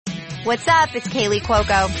What's up? It's Kaylee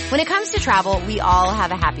Cuoco. When it comes to travel, we all have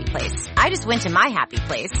a happy place. I just went to my happy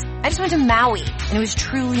place. I just went to Maui, and it was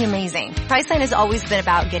truly amazing. Priceline has always been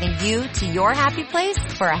about getting you to your happy place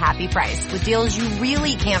for a happy price with deals you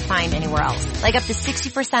really can't find anywhere else. Like up to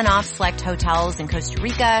 60% off select hotels in Costa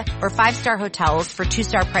Rica or 5-star hotels for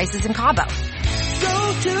 2-star prices in Cabo.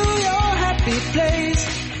 Go to your happy place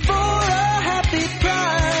for a happy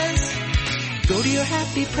price. Go to your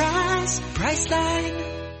happy price, Priceline.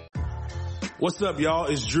 What's up, y'all?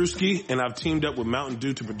 It's Drewski, and I've teamed up with Mountain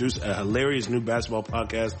Dew to produce a hilarious new basketball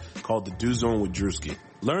podcast called The Dew Zone with Drewski.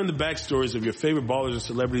 Learn the backstories of your favorite ballers and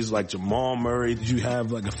celebrities like Jamal Murray. Did you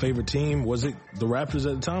have like a favorite team? Was it the Raptors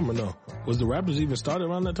at the time or no? Was the Raptors even started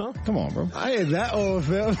around that time? Come on, bro. I ain't that old,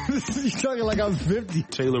 fam. You talking like I'm 50.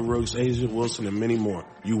 Taylor Rooks, Asia Wilson, and many more.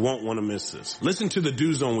 You won't want to miss this. Listen to The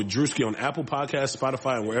Dew Zone with Drewski on Apple Podcasts,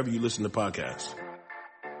 Spotify, and wherever you listen to podcasts.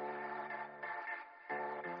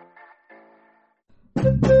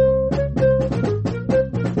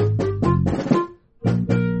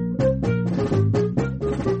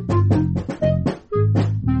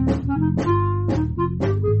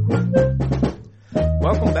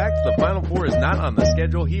 Welcome back to The Final Four is not on the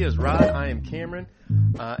schedule. He is Rod. I am Cameron.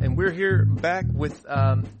 And we're here back with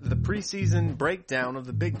the preseason breakdown of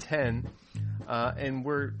the Big Ten. And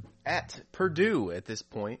we're at Purdue at this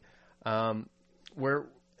point, where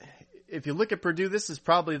if you look at Purdue, this is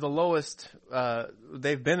probably the lowest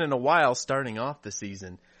they've been in a while starting off the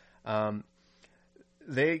season.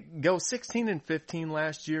 They go 16-15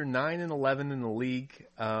 last year, 9-11 in the league,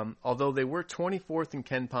 although they were 24th in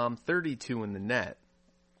KenPom, 32 in the net.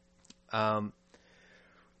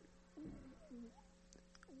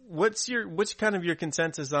 What's kind of your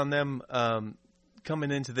consensus on them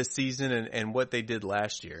coming into this season and what they did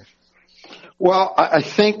last year? Well, I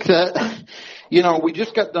think that, we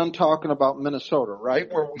just got done talking about Minnesota, right?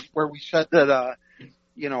 Where we said that,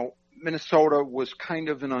 Minnesota was kind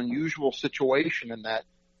of an unusual situation in that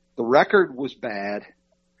the record was bad,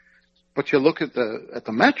 but you look at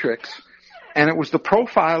the metrics and it was the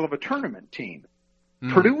profile of a tournament team.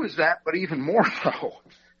 Purdue is that, but even more so.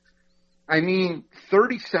 I mean,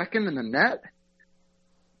 32nd in the net.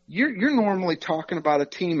 You're normally talking about a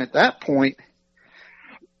team at that point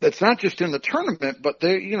that's not just in the tournament, but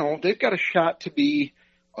they've got a shot to be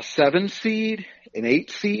a 7 seed, an 8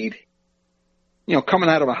 seed, coming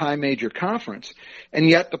out of a high major conference. And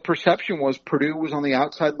yet the perception was Purdue was on the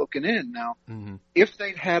outside looking in. Now, if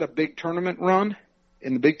they'd had a big tournament run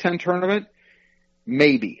in the Big Ten tournament,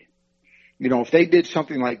 maybe. If they did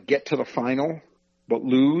something like get to the final but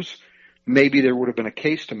lose, maybe there would have been a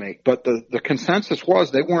case to make. But the consensus was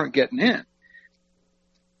they weren't getting in.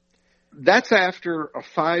 That's after a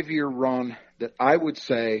 5-year run that I would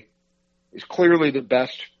say is clearly the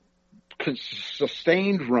best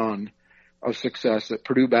sustained run of success that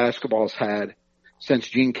Purdue basketball's had since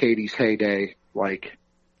Gene Katie's heyday, like,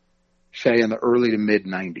 say, in the early to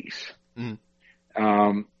mid-'90s.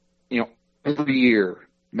 Every year,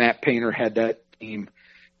 Matt Painter had that team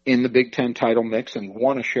in the Big Ten title mix, and he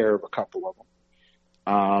won a share of a couple of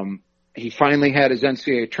them. He finally had his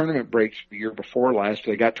NCAA tournament breaks the year before last.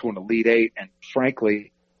 They got to an Elite Eight and,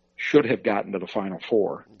 frankly, should have gotten to the Final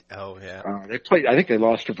Four. Oh, yeah. I think they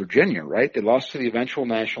lost to Virginia, right? They lost to the eventual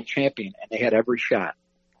national champion, and they had every shot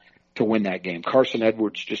to win that game. Carson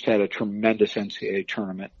Edwards just had a tremendous NCAA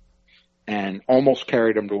tournament and almost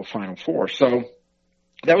carried them to a Final Four. So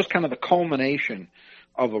that was kind of the culmination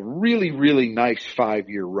of a really, really nice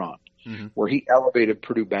 5-year run where he elevated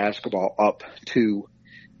Purdue basketball up to,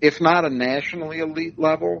 if not a nationally elite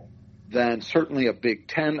level, then certainly a Big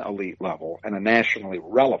Ten elite level and a nationally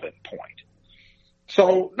relevant point.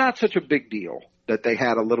 So not such a big deal that they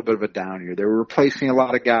had a little bit of a down year. They were replacing a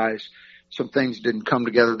lot of guys. Some things didn't come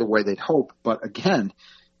together the way they'd hoped. But again,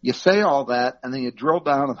 you say all that and then you drill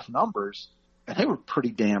down to the numbers and they were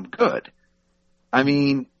pretty damn good. I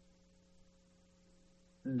mean,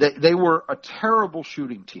 they were a terrible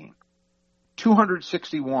shooting team.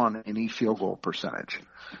 261 in field goal percentage.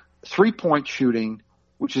 3-point shooting,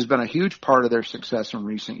 which has been a huge part of their success in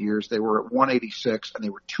recent years. They were at 186 and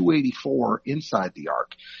they were 284 inside the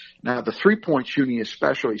arc. Now, the 3-point shooting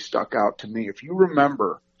especially stuck out to me. If you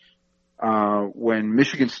remember when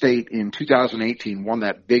Michigan State in 2018 won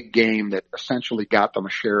that big game that essentially got them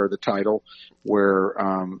a share of the title, where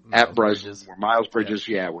at Breslin, where Miles Bridges,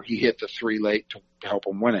 where he hit the 3 late to help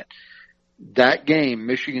them win it. That game,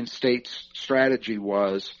 Michigan State's strategy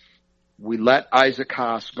was, we let Isaac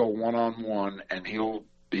Haas go one-on-one and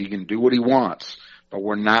he can do what he wants. but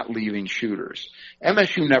we're not leaving shooters.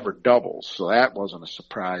 MSU never doubles, so that wasn't a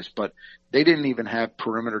surprise, but they didn't even have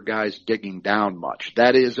perimeter guys digging down much.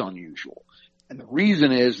 That is unusual. And the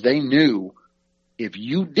reason is they knew if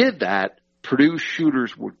you did that, Purdue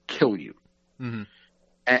shooters would kill you. Mm-hmm.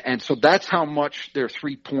 And so that's how much their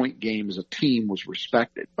 3-point game as a team was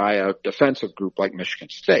respected by a defensive group like Michigan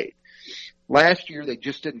State. Last year, they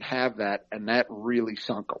just didn't have that, and that really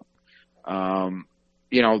sunk them.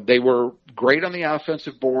 They were great on the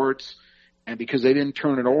offensive boards, and because they didn't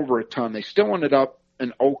turn it over a ton, they still ended up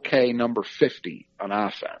an okay number 50 on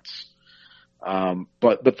offense.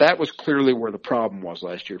 But that was clearly where the problem was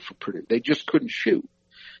last year for Purdue. They just couldn't shoot.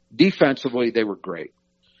 Defensively, they were great.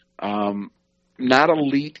 Not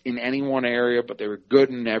elite in any one area, but they were good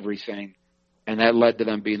in everything. And that led to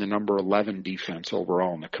them being the number 11 defense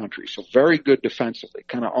overall in the country. So very good defensively,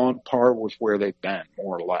 kind of on par with where they've been,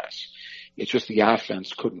 more or less. It's just the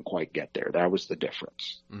offense couldn't quite get there. That was the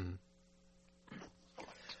difference. Mm-hmm.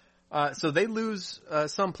 So they lose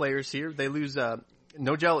some players here. They lose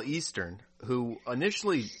Nogel Eastern, who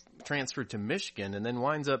initially transferred to Michigan and then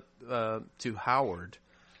winds up to Howard.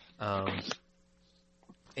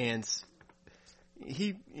 And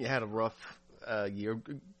he had a rough year.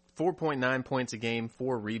 4.9 points a game,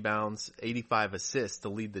 4 rebounds, 85 assists to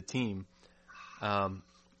lead the team.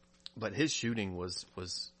 But his shooting was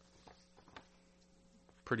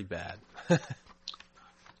pretty bad.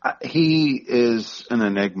 He is an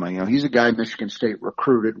enigma. He's a guy Michigan State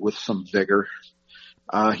recruited with some vigor.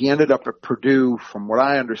 He ended up at Purdue, from what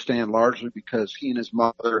I understand, largely because he and his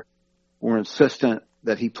mother were insistent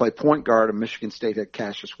that he play point guard, and Michigan State had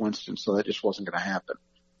Cassius Winston, so that just wasn't going to happen.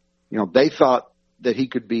 They thought that he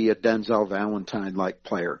could be a Denzel Valentine-like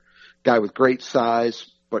player, guy with great size,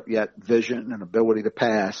 but yet vision and ability to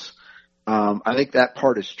pass. I think that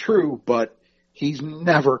part is true, but he's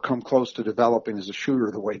never come close to developing as a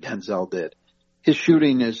shooter the way Denzel did. His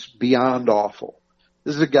shooting is beyond awful.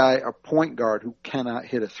 This is a guy, a point guard, who cannot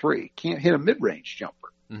hit a three, can't hit a mid-range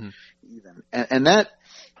jumper, even. And that,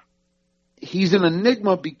 he's an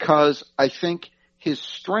enigma because I think his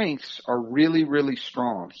strengths are really, really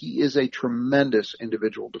strong. He is a tremendous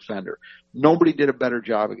individual defender. Nobody did a better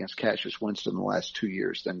job against Cassius Winston in the last 2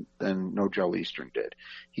 years than Nogel Eastern did.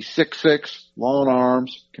 He's 6'6", long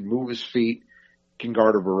arms, can move his feet, can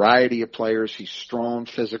guard a variety of players. He's strong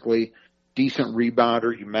physically, decent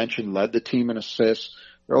rebounder. You mentioned led the team in assists.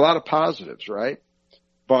 There are a lot of positives, right?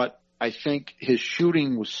 But I think his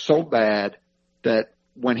shooting was so bad that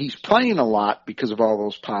when he's playing a lot because of all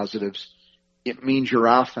those positives, it means your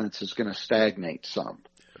offense is going to stagnate some.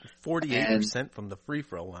 48% from the free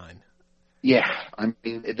throw line. Yeah. I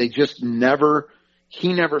mean,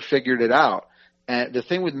 he never figured it out. And the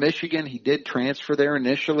thing with Michigan, he did transfer there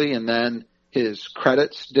initially, and then his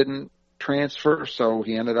credits didn't transfer, so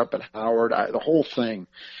he ended up at Howard. The whole thing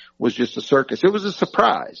was just a circus. It was a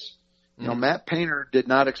surprise. Matt Painter did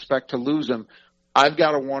not expect to lose him. I've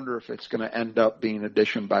got to wonder if it's going to end up being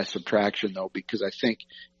addition by subtraction, though, because I think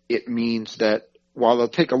it means that while they'll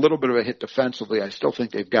take a little bit of a hit defensively, I still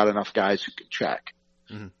think they've got enough guys who can check.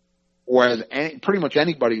 Mm-hmm. Whereas pretty much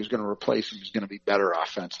anybody who's going to replace him is going to be better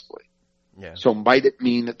offensively. Yeah. So might it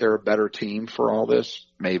mean that they're a better team for all this?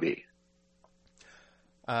 Maybe.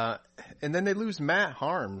 And then they lose Matt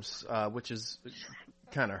Harms, which is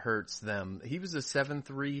kind of hurts them. He was a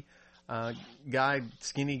 7'3" guy,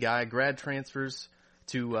 skinny guy, grad transfers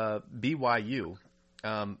to BYU.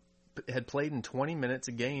 Had played in 20 minutes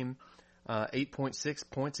a game, 8.6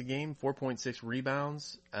 points a game, 4.6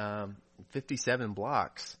 rebounds, 57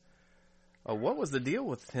 blocks. What was the deal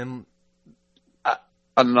with him?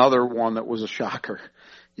 Another one that was a shocker.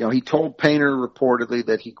 He told Painter reportedly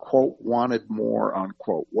that he, quote, wanted more,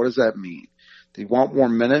 unquote. What does that mean? Did he want more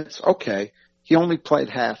minutes? Okay. He only played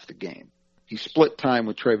half the game. He split time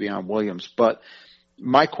with Travion Williams. But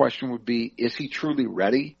my question would be, is he truly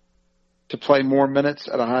ready to play more minutes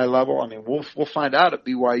at a high level? I mean, we'll find out at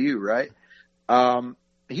BYU, right?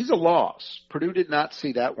 He's a loss. Purdue did not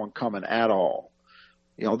see that one coming at all.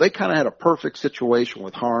 They kind of had a perfect situation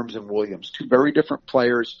with Harms and Williams, two very different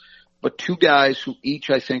players, but two guys who each,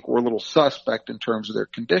 I think, were a little suspect in terms of their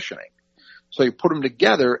conditioning. So you put them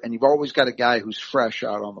together, and you've always got a guy who's fresh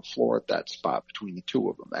out on the floor at that spot between the two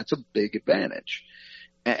of them. That's a big advantage.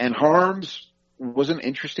 And Harms was an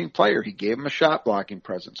interesting player. He gave him a shot blocking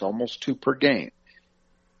presence, almost 2 per game.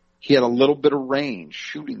 He had a little bit of range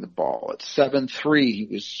shooting the ball. At 7'3", he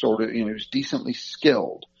was he was decently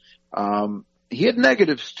skilled. He had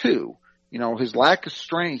negatives too. His lack of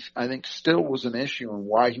strength, I think, still was an issue and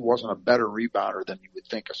why he wasn't a better rebounder than you would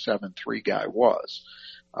think a 7'3" guy was.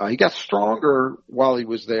 He got stronger while he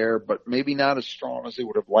was there, but maybe not as strong as they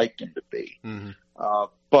would have liked him to be.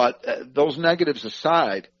 But those negatives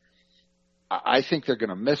aside, I think they're going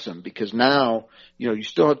to miss him because now, you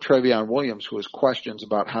still have Trevion Williams who has questions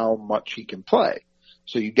about how much he can play.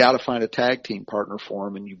 So you got to find a tag team partner for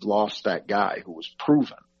him, and you've lost that guy who was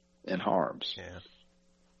proven in Harms.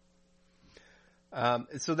 Yeah.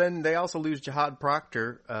 So then they also lose Jihad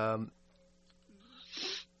Proctor,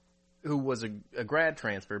 who was a grad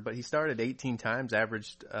transfer, but he started 18 times,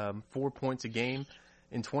 averaged 4 points a game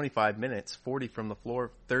in 25 minutes, 40 from the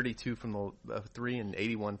floor, 32 from the three, and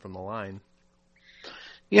 81 from the line.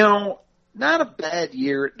 Not a bad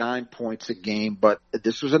year at 9 points a game, but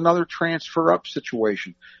this was another transfer up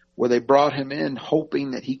situation where they brought him in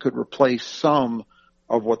hoping that he could replace some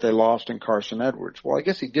of what they lost in Carson Edwards. Well, I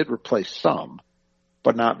guess he did replace some,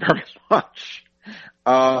 but not very much.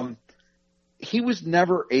 He was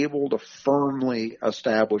never able to firmly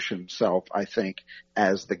establish himself, I think,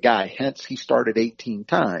 as the guy. Hence, he started 18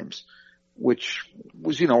 times, which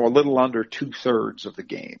was, a little under 2/3 of the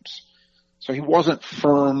games. So he wasn't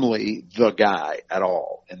firmly the guy at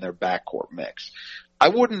all in their backcourt mix. I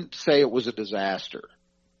wouldn't say it was a disaster.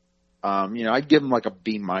 I'd give him like a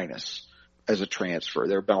B- as a transfer.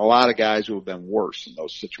 There have been a lot of guys who have been worse in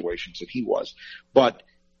those situations than he was. But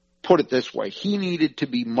put it this way, he needed to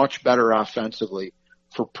be much better offensively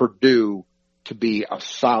for Purdue to be a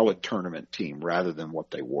solid tournament team rather than what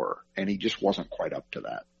they were. And he just wasn't quite up to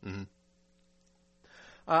that. Mm-hmm.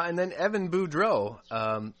 And then Evan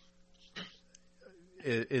Boudreau,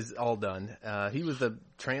 is all done. He was a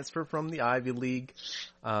transfer from the Ivy League,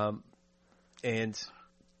 and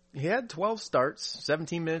he had 12 starts,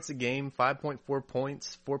 17 minutes a game, 5.4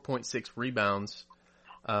 points, 4.6 rebounds.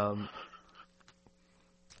 I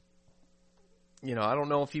don't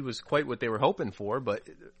know if he was quite what they were hoping for, but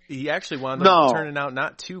he actually wound up turning out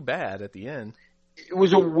not too bad at the end. It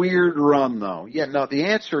was a weird run, though. Yeah, no, the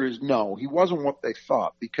answer is no. He wasn't what they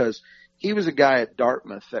thought because he was a guy at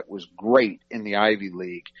Dartmouth that was great in the Ivy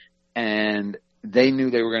League, and they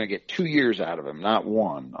knew they were going to get 2 years out of him, not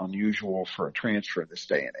one, unusual for a transfer in this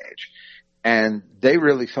day and age. And they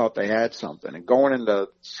really thought they had something. And going into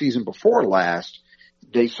season before last,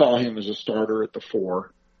 they saw him as a starter at the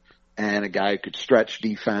 4 and a guy who could stretch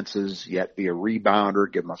defenses, yet be a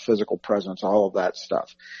rebounder, give him a physical presence, all of that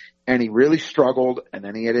stuff. And he really struggled, and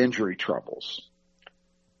then he had injury troubles.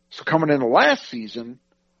 So coming into last season,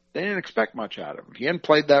 they didn't expect much out of him. He hadn't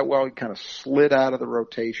played that well. He kind of slid out of the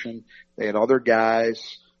rotation. They had other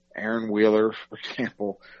guys, Aaron Wheeler, for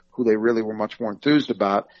example, who they really were much more enthused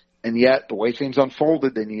about. And yet, the way things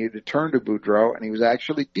unfolded, they needed to turn to Boudreau, and he was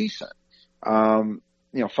actually decent.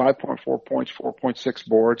 5.4 points, 4.6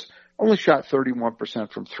 boards, only shot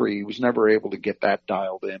 31% from three. He was never able to get that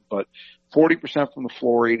dialed in, but 40% from the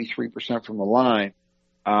floor, 83% from the line.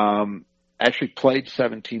 Actually played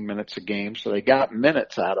 17 minutes a game, so they got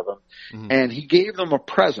minutes out of him. Mm-hmm. And he gave them a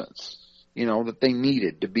presence, that they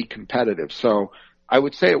needed to be competitive. So I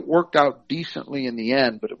would say it worked out decently in the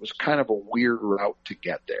end, but it was kind of a weird route to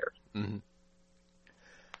get there. Mm-hmm.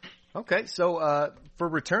 Okay, so for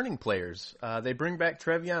returning players, they bring back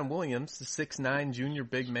Trevion Williams, the 6'9" junior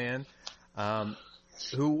big man,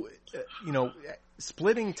 who,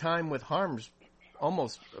 splitting time with Harms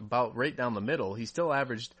almost about right down the middle. He still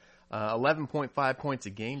averaged 11.5 points a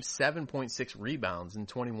game, 7.6 rebounds in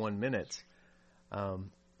 21 minutes.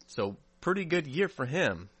 So pretty good year for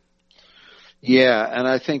him. Yeah, and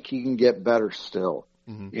I think he can get better still.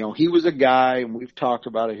 Mm-hmm. He was a guy, and we've talked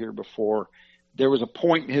about it here before, there was a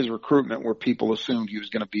point in his recruitment where people assumed he was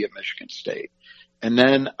going to be at Michigan State. And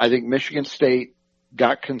then I think Michigan State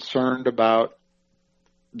got concerned about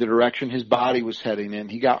the direction his body was heading in.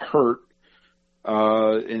 He got hurt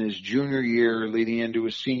in his junior year leading into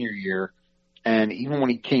his senior year. And even when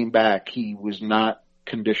he came back, he was not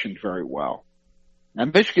conditioned very well.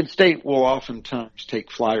 And Michigan State will oftentimes take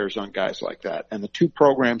flyers on guys like that. And the two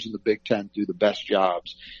programs in the Big Ten do the best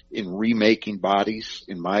jobs in remaking bodies,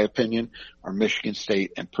 in my opinion, are Michigan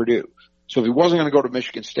State and Purdue. So if he wasn't going to go to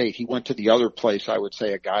Michigan State, he went to the other place I would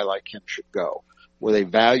say a guy like him should go, where they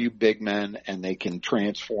value big men and they can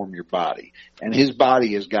transform your body. And his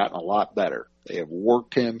body has gotten a lot better. They have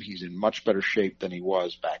worked him. He's in much better shape than he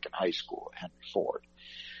was back in high school at Henry Ford.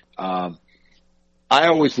 I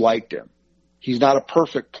always liked him. He's not a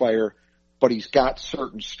perfect player, but he's got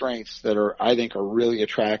certain strengths that I think are really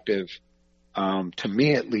attractive, to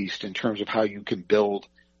me at least, in terms of how you can build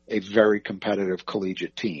a very competitive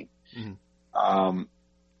collegiate team. Mm-hmm.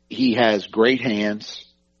 He has great hands.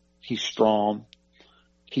 He's strong.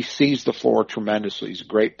 He sees the floor tremendously. He's a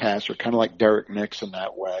great passer, kind of like Derek Nix in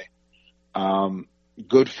that way.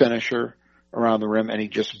 good finisher around the rim, and he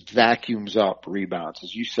just vacuums up rebounds.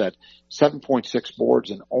 As you said, 7.6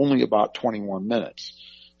 boards in only about 21 minutes.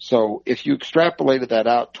 So if you extrapolated that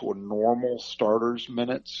out to a normal starter's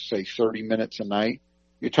minutes, say 30 minutes a night,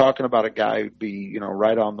 you're talking about a guy who'd be,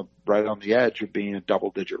 right on the edge of being a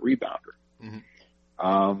double-digit rebounder.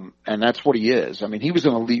 Mm-hmm. And that's what he is. I mean, he was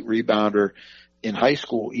an elite rebounder in high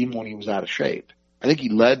school, even when he was out of shape. I think he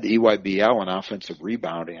led the EYBL in offensive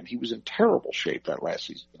rebounding, and he was in terrible shape that last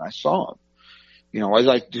season. I saw him.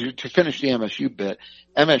 To finish the MSU bit,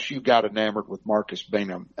 MSU got enamored with Marcus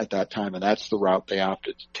Bingham at that time, and that's the route they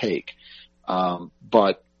opted to take.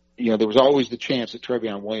 But there was always the chance that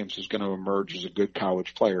Trevion Williams is going to emerge as a good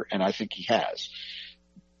college player, and I think he has.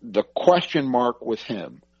 The question mark with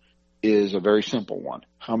him is a very simple one.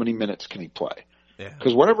 How many minutes can he play?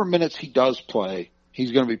 Because whatever minutes he does play,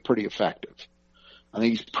 he's going to be pretty effective. I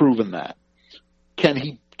think he's proven that. Can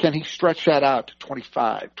he stretch that out to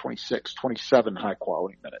 25, 26, 27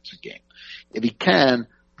 high-quality minutes a game? If he can,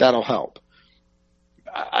 that'll help.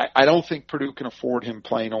 I don't think Purdue can afford him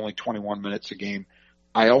playing only 21 minutes a game.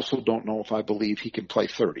 I also don't know if I believe he can play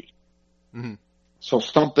 30. Mm-hmm. So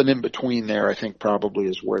something in between there, I think, probably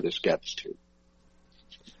is where this gets to.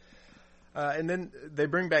 And then they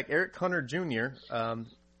bring back Eric Hunter Jr.,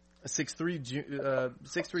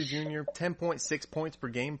 6'3" junior, 10.6 points per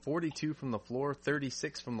game, 42 from the floor,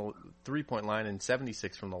 36 from the three-point line, and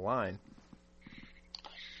 76 from the line.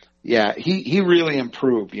 Yeah, he really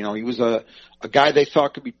improved. He was a guy they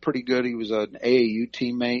thought could be pretty good. He was an AAU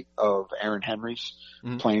teammate of Aaron Henry's,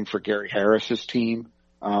 playing for Gary Harris's team.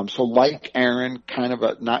 So like Aaron, kind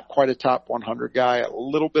of not quite a top 100 guy, a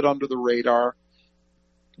little bit under the radar.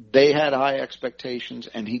 They had high expectations,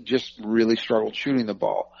 and he just really struggled shooting the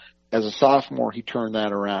ball. As a sophomore, he turned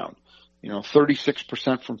that around.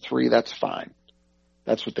 36% from three, that's fine.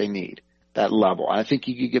 That's what they need, that level. I think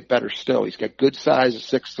he could get better still. He's got good size at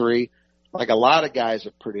 6'3", like a lot of guys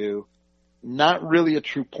at Purdue. Not really a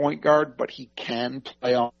true point guard, but he can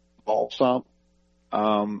play on the ball some.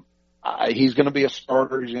 He's going to be a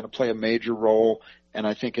starter. He's going to play a major role, and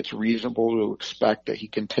I think it's reasonable to expect that he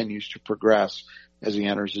continues to progress as he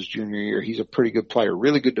enters his junior year. He's a pretty good player,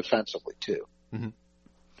 really good defensively too. Mm-hmm.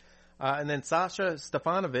 And then Sasha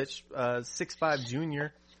Stefanovic, 6'5"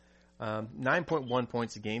 junior, 9.1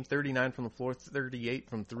 points a game, 39 from the floor, 38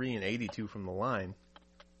 from three, and 82 from the line.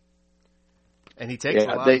 And he takes a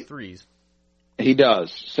lot of threes. He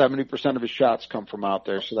does. 70% of his shots come from out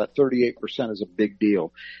there, so that 38% is a big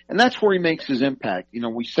deal. And that's where he makes his impact.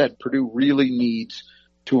 We said Purdue really needs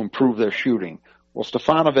to improve their shooting. Well,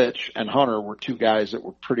 Stefanovic and Hunter were two guys that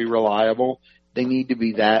were pretty reliable. They need to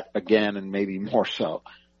be that again, and maybe more so.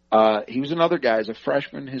 He was another guy. As a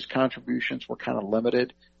freshman, his contributions were kind of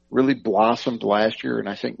limited, really blossomed last year, and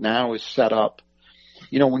I think now is set up.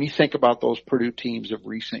 When you think about those Purdue teams of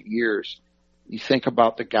recent years, you think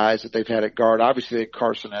about the guys that they've had at guard. Obviously, they had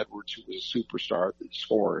Carson Edwards, who was a superstar, the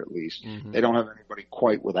scorer at least. Mm-hmm. They don't have anybody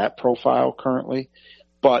quite with that profile currently.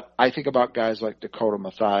 But I think about guys like Dakota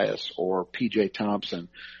Mathias or P.J. Thompson,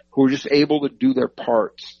 who are just able to do their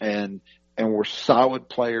parts and were solid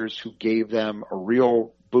players who gave them a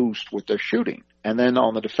real boost with their shooting. And then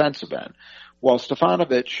on the defensive end, while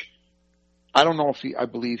Stefanovic, I don't know if I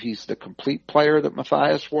believe he's the complete player that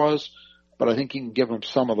Mathias was, but I think he can give them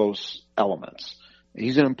some of those elements.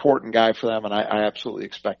 He's an important guy for them, and I absolutely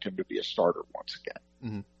expect him to be a starter once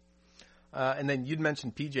again. Mm-hmm. And then you'd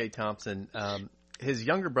mentioned P.J. Thompson. His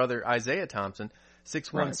younger brother, Isaiah Thompson,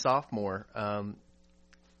 6'1" sophomore,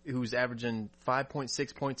 who's averaging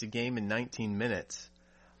 5.6 points a game in 19 minutes,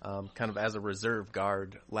 kind of as a reserve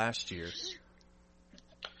guard last year.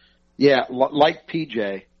 Yeah, like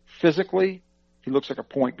PJ, physically, he looks like a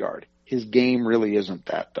point guard. His game really isn't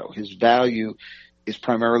that, though. His value is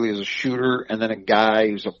primarily as a shooter and then a guy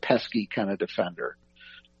who's a pesky kind of defender.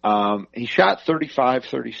 He shot 35,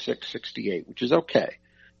 36, 68, which is okay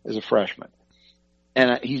as a freshman.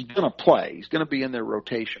 And he's going to play. He's going to be in their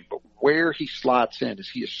rotation. But where he slots in, is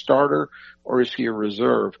he a starter or is he a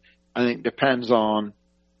reserve? I think depends on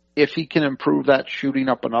if he can improve that shooting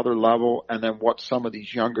up another level and then what some of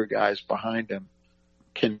these younger guys behind him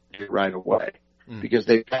can do right away. Because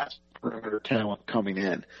they've got perimeter talent coming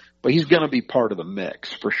in. But he's going to be part of the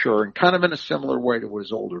mix for sure, and kind of in a similar way to what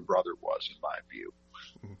his older brother was, in my view.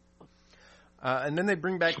 And then they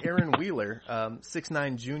bring back Aaron Wheeler,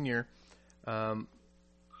 6'9" junior,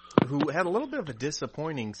 who had a little bit of a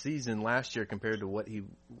disappointing season last year compared to what he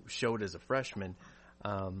showed as a freshman.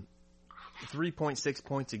 3.6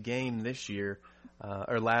 points a game this year,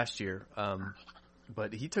 or last year.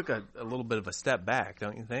 But he took a little bit of a step back,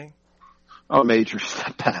 don't you think? A major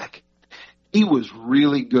step back. he was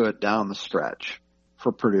really good down the stretch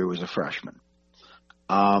for Purdue as a freshman.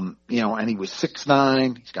 And he was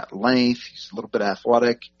 6'9", he's got length, he's a little bit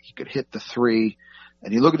athletic, he could hit the three.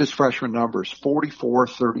 And you look at his freshman numbers, 44,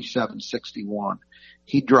 37, 61.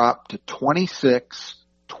 He dropped to 26,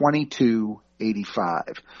 22, 85.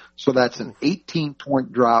 So that's an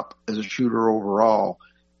 18-point drop as a shooter overall,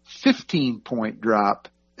 15-point drop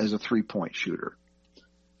as a three-point shooter.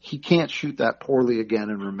 He can't shoot that poorly again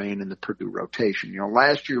and remain in the Purdue rotation.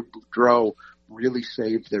 Last year, Boudreaux really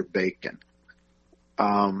saved their bacon.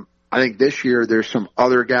 I think this year there's some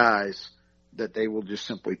other guys that they will just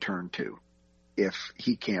simply turn to if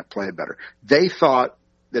he can't play better. They thought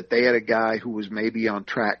that they had a guy who was maybe on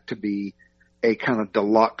track to be a kind of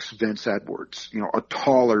deluxe Vince Edwards, a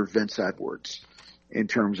taller Vince Edwards in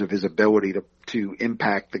terms of his ability to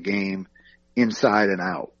impact the game inside and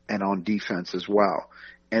out and on defense as well.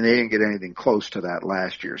 And they didn't get anything close to that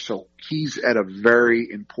last year. So he's at a very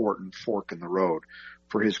important fork in the road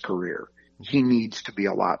for his career. He needs to be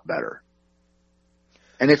a lot better.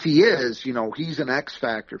 And if he is, he's an X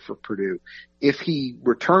factor for Purdue. If he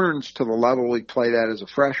returns to the level he played at as a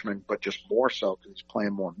freshman, but just more so because he's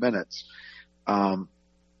playing more minutes,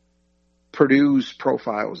 Purdue's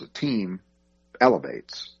profile as a team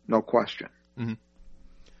elevates, no question. Mm-hmm.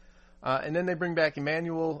 And then they bring back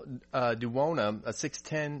Emmanuel Duwona, a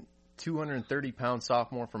 6'10", 230-pound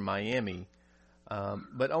sophomore from Miami,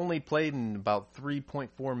 but only played in about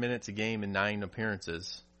 3.4 minutes a game in 9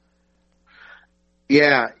 appearances.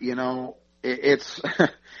 Yeah, it's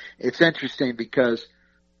it's interesting because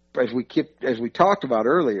as we talked about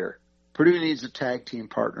earlier, Purdue needs a tag team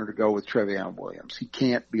partner to go with Trevion Williams. He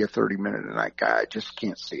can't be a 30-minute-a-night guy. I just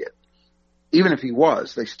can't see it. Even if he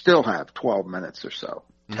was, they still have 12 minutes or so,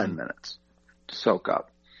 10 minutes to soak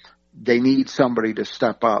up. They need somebody to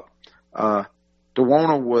step up.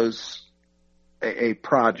 Duwona was a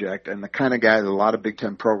project and the kind of guy that a lot of Big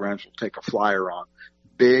Ten programs will take a flyer on.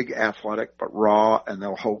 Big, athletic, but raw, and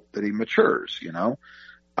they'll hope that he matures, He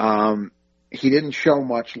didn't show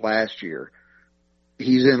much last year.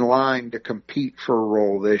 He's in line to compete for a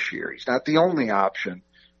role this year. He's not the only option,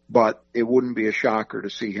 but it wouldn't be a shocker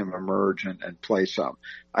to see him emerge and play some.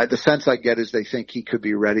 The sense I get is they think he could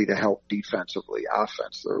be ready to help defensively.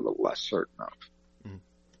 Offense, they're a little less certain of.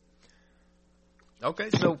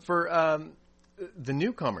 Okay, so for the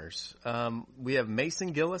newcomers, we have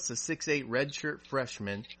Mason Gillis, a 6'8" redshirt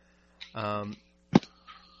freshman,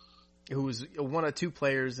 who was one of 2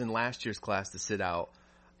 players in last year's class to sit out.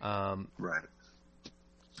 Right.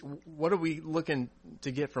 What are we looking to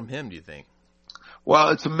get from him, do you think? Well,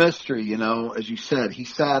 it's a mystery, as you said. He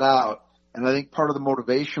sat out, and I think part of the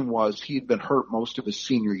motivation was he had been hurt most of his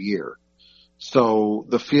senior year. So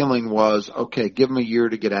the feeling was, okay, give him a year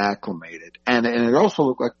to get acclimated. And it also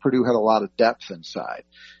looked like Purdue had a lot of depth inside.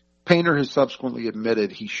 Painter has subsequently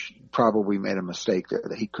admitted he probably made a mistake there,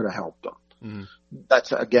 that he could have helped them. Mm-hmm.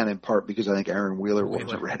 That's, again, in part because I think Aaron Wheeler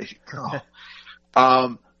wasn't ready to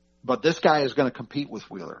go. But this guy is going to compete with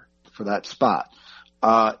Wheeler for that spot.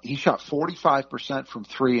 He shot 45% from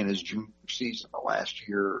 3 in his junior season, the last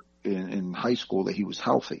year in high school that he was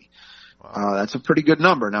healthy. Wow. That's a pretty good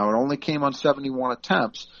number. Now, it only came on 71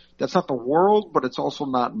 attempts. That's not the world, but it's also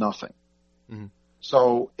not nothing. Mm-hmm.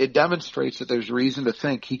 So it demonstrates that there's reason to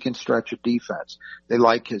think he can stretch a defense. They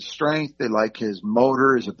like his strength. They like his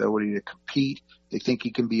motor, his ability to compete. They think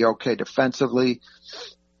he can be okay defensively.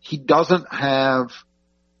 He doesn't have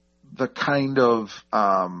the kind of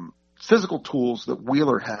physical tools that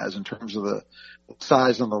Wheeler has in terms of the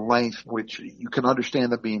size and the length, which you can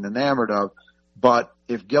understand them being enamored of. But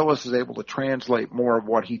if Gillis is able to translate more of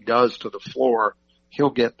what he does to the floor, he'll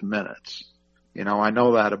get the minutes. I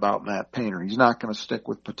know that about Matt Painter. He's not going to stick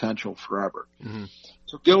with potential forever. Mm-hmm.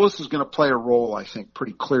 So Gillis is going to play a role, I think,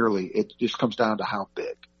 pretty clearly. It just comes down to how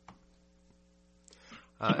big.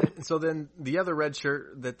 So then the other red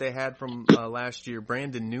shirt that they had from last year,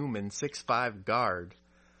 Brandon Newman, 6'5" guard.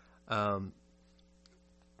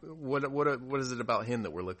 What is it about him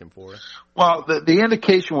that we're looking for? Well, the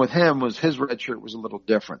indication with him was his red shirt was a little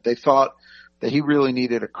different. They thought that he really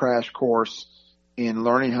needed a crash course in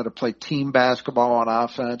learning how to play team basketball on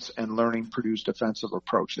offense and learning Purdue's defensive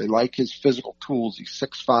approach. They like his physical tools. He's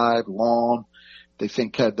 6'5", long. They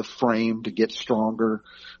think had the frame to get stronger.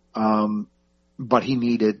 But he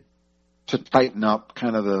needed to tighten up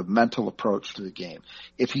kind of the mental approach to the game.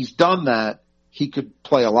 If he's done that, he could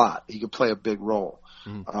play a lot. He could play a big role.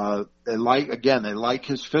 Mm. They like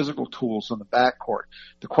his physical tools in the backcourt.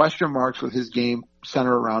 The question marks with his game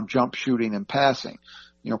center around jump shooting and passing.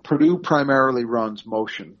 Purdue primarily runs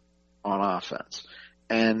motion on offense.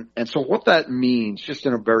 And so what that means, just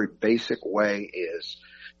in a very basic way, is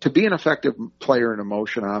to be an effective player in a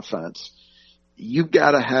motion offense, you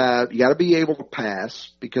gotta be able to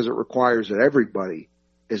pass, because it requires that everybody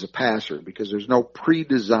is a passer, because there's no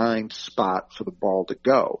pre-designed spot for the ball to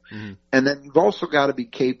go. Mm-hmm. And then you've also got to be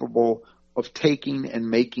capable of taking and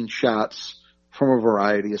making shots from a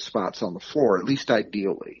variety of spots on the floor, at least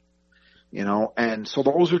ideally. And so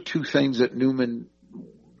those are two things that Newman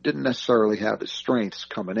didn't necessarily have as strengths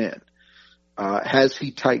coming in. Has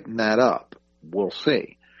he tightened that up? We'll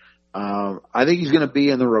see. I think he's going to be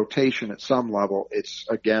in the rotation at some level. It's,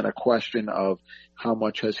 again, a question of how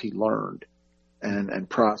much has he learned and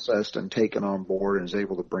processed and taken on board and is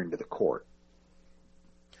able to bring to the court.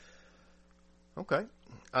 Okay.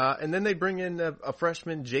 And then they bring in a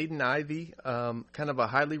freshman, Jaden Ivey, kind of a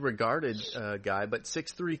highly regarded guy, but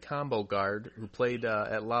 6'3" combo guard who played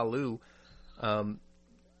at LaLue.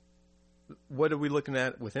 What are we looking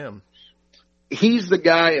at with him? He's the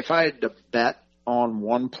guy, if I had to bet on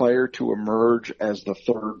one player to emerge as the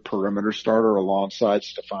third perimeter starter alongside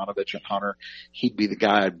Stefanovic and Hunter, he'd be the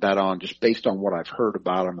guy I'd bet on, just based on what I've heard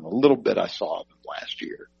about him and a little bit I saw of him last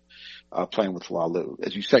year playing with LaLue.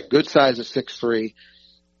 As you said, good size at 6'3".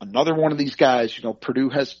 Another one of these guys, Purdue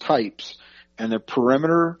has types, and their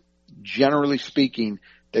perimeter, generally speaking,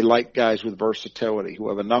 they like guys with versatility who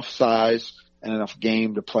have enough size and enough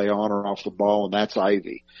game to play on or off the ball, and that's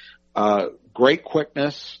Ivy. Great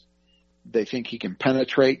quickness. They think he can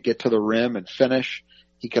penetrate, get to the rim, and finish.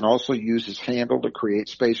 He can also use his handle to create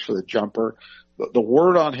space for the jumper. The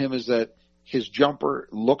word on him is that his jumper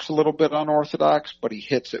looks a little bit unorthodox, but he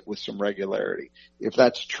hits it with some regularity. If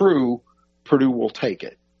that's true, Purdue will take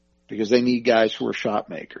it, because they need guys who are shot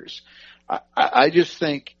makers. I just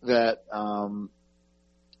think that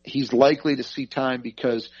he's likely to see time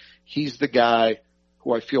because he's the guy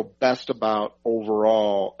who I feel best about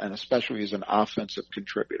overall, and especially as an offensive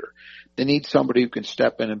contributor. They need somebody who can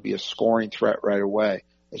step in and be a scoring threat right away.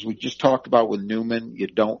 As we just talked about with Newman, you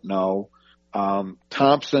don't know.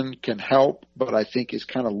 Thompson can help, but I think is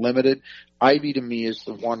kind of limited. Ivy, to me, is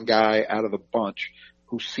the one guy out of the bunch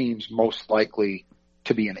who seems most likely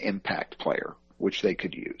to be an impact player, which they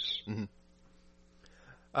could use. Mm-hmm.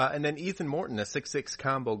 And then Ethan Morton, a 6'6"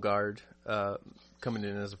 combo guard, coming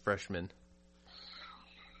in as a freshman.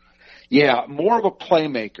 Yeah, more of a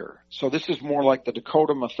playmaker. So this is more like the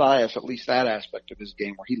Dakota Mathias, at least that aspect of his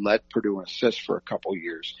game, where he led Purdue in assists for a couple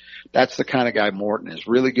years. That's the kind of guy Morton is.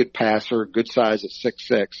 Really good passer, good size at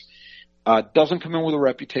 6'6". Doesn't come in with a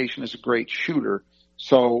reputation as a great shooter.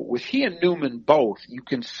 So with he and Newman both, you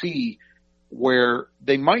can see where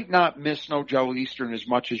they might not miss No-Joe Eastern as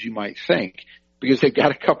much as you might think, because they've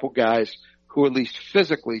got a couple guys who at least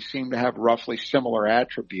physically seem to have roughly similar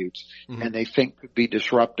attributes, mm-hmm. and they think could be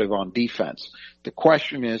disruptive on defense. The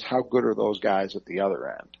question is, how good are those guys at the other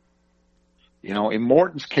end? In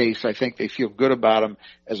Morton's case, I think they feel good about him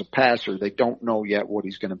as a passer. They don't know yet what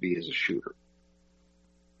he's going to be as a shooter.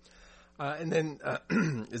 And then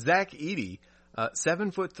Zach Edey,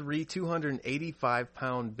 7'3",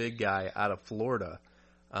 285-pound big guy out of Florida.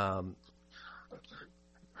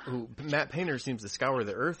 Who Matt Painter seems to scour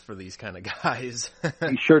the earth for these kind of guys.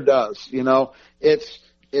 He sure does.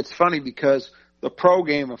 It's funny because the pro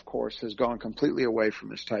game, of course, has gone completely away from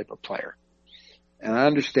this type of player. And I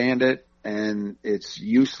understand it, and it's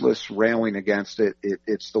useless railing against it.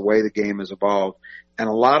 It's the way the game has evolved. And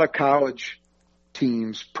a lot of college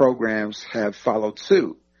teams, programs have followed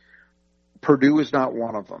suit. Purdue is not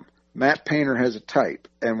one of them. Matt Painter has a type,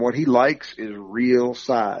 and what he likes is real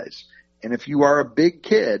size. And if you are a big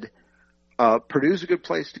kid, Purdue's a good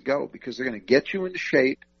place to go, because they're going to get you into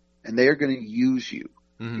shape and they are going to use you.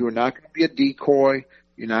 Mm-hmm. You are not going to be a decoy.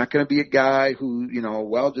 You're not going to be a guy who,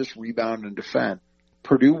 just rebound and defend.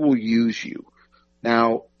 Purdue will use you.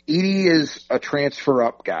 Now, Edey is a transfer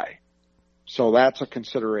up guy, so that's a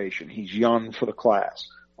consideration. He's young for the class.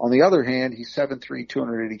 On the other hand, he's 7'3",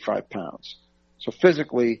 285 pounds. So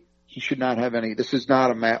physically, he should not have any. This is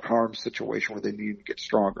not a Matt Harms situation where they need to get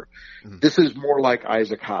stronger. Mm-hmm. This is more like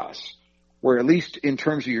Isaac Haas, where at least in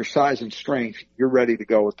terms of your size and strength, you're ready to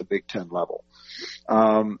go at the Big Ten level.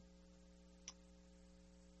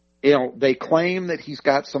 They claim that he's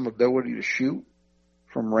got some ability to shoot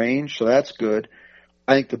from range, so that's good.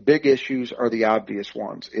 I think the big issues are the obvious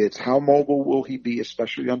ones. It's how mobile will he be,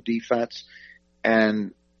 especially on defense,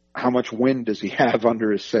 and how much wind does he have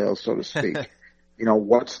under his sails, so to speak.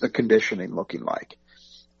 What's the conditioning looking like?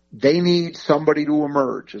 They need somebody to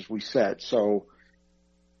emerge, as we said. So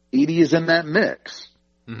Edey is in that mix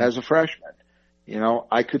mm-hmm. as a freshman.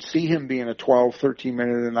 I could see him being a 12, 13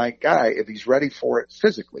 minute a night guy if he's ready for it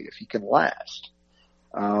physically, if he can last.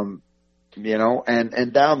 You know,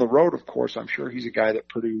 and down the road, of course, I'm sure he's a guy that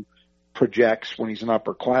Purdue projects when he's an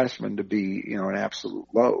upperclassman to be, you know, an absolute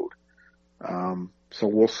load. So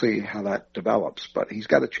we'll see how that develops, but he's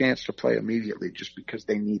got a chance to play immediately just because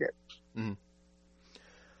they need it. Mm-hmm.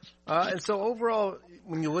 And so overall,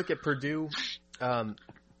 when you look at Purdue, you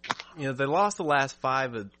know, they lost the last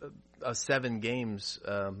 5 of 7 games,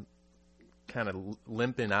 kind of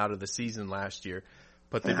limping out of the season last year.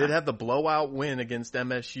 But they did have the blowout win against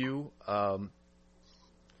MSU.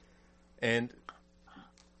 And,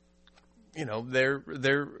 you know,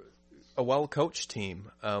 they're a well-coached team.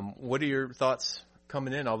 What are your thoughts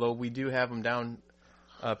coming in, although we do have them down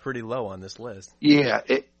pretty low on this list? Yeah,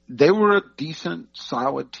 they were a decent,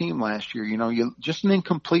 solid team last year. You know, just an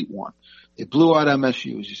incomplete one. They blew out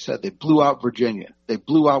MSU, as you said. They blew out Virginia. They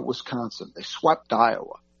blew out Wisconsin. They swept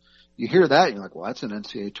Iowa. You hear that, and you're like, well, that's an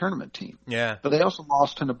NCAA tournament team. Yeah. But they also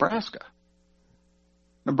lost to Nebraska.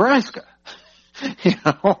 You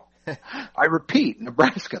know, I repeat,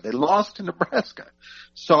 Nebraska. They lost to Nebraska.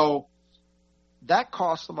 So that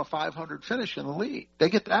cost them a 500 finish in the league. They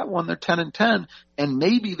get that one, they're 10-10, and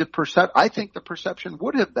maybe I think the perception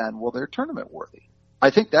would have been, well, they're tournament worthy. I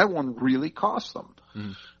think that one really cost them.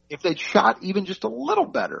 Mm. If they'd shot even just a little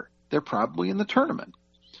better, they're probably in the tournament.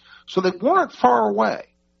 So they weren't far away.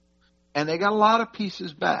 And they got a lot of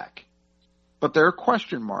pieces back. But there are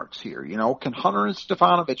question marks here. You know, can Hunter and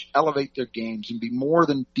Stefanovic elevate their games and be more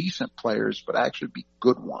than decent players, but actually be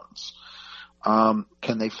good ones?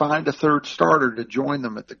 Can they find a third starter to join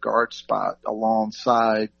them at the guard spot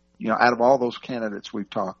alongside, you know, out of all those candidates we've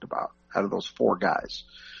talked about, out of those 4 guys?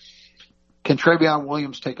 Can Travion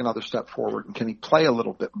Williams take another step forward, and can he play a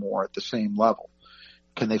little bit more at the same level?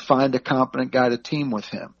 Can they find a competent guy to team with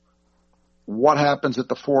him? What happens at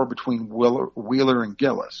the 4 between Wheeler and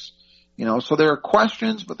Gillis? You know, so there are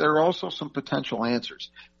questions, but there are also some potential answers.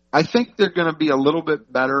 I think they're going to be a little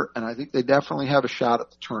bit better, and I think they definitely have a shot at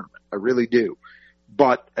the tournament. I really do.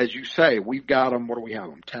 But as you say, we've got them, what do we have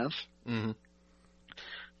them, 10th? Mm-hmm.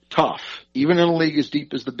 Tough. Even in a league as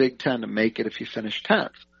deep as the Big Ten to make it if you finish 10th.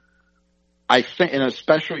 I think, and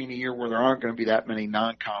especially in a year where there aren't going to be that many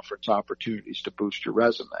non-conference opportunities to boost your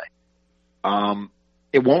resume.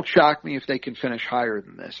 It won't shock me if they can finish higher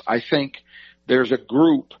than this. I think there's a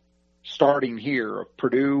group starting here of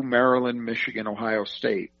Purdue, Maryland, Michigan, Ohio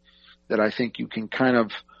State that I think you can kind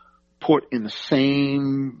of put in the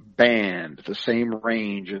same band, the same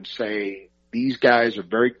range, and say these guys are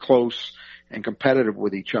very close and competitive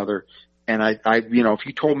with each other. And I you know, if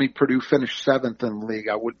you told me Purdue finished 7th in the league,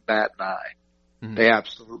 I wouldn't bat an eye. Mm-hmm. They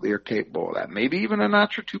absolutely are capable of that. Maybe even a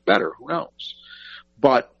notch or 2 better. Who knows?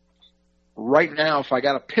 But right now, if I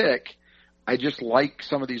got to pick, I just like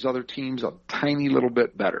some of these other teams a tiny little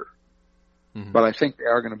bit better. Mm-hmm. But I think they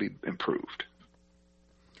are going to be improved.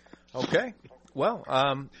 Okay. Well,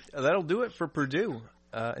 that'll do it for Purdue.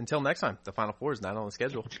 Until next time, the Final Four is not on the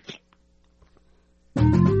schedule.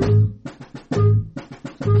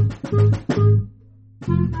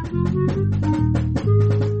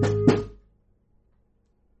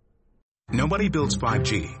 Nobody builds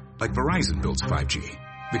 5G like Verizon builds 5G.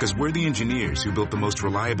 Because we're the engineers who built the most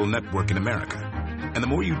reliable network in America. And the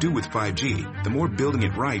more you do with 5G, the more building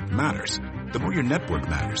it right matters. The more your network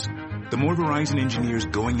matters. The more Verizon engineers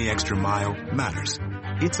going the extra mile matters.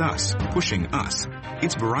 It's us, pushing us.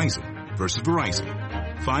 It's Verizon versus Verizon.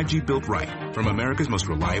 5G built right from America's most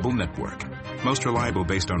reliable network. Most reliable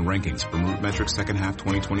based on rankings from RootMetrics second half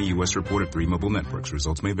 2020 U.S. report of 3 mobile networks.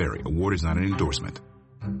 Results may vary. Award is not an endorsement.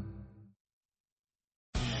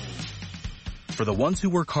 For the ones who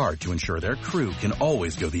work hard to ensure their crew can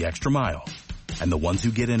always go the extra mile, and the ones who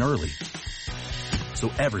get in early so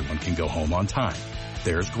everyone can go home on time,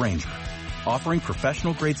 there's Grainger, offering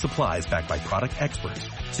professional-grade supplies backed by product experts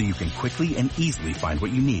so you can quickly and easily find what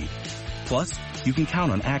you need. Plus, you can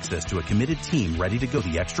count on access to a committed team ready to go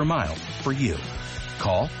the extra mile for you.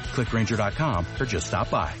 Call, click Grainger.com, or just stop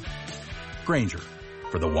by. Grainger,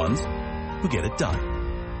 for the ones who get it done.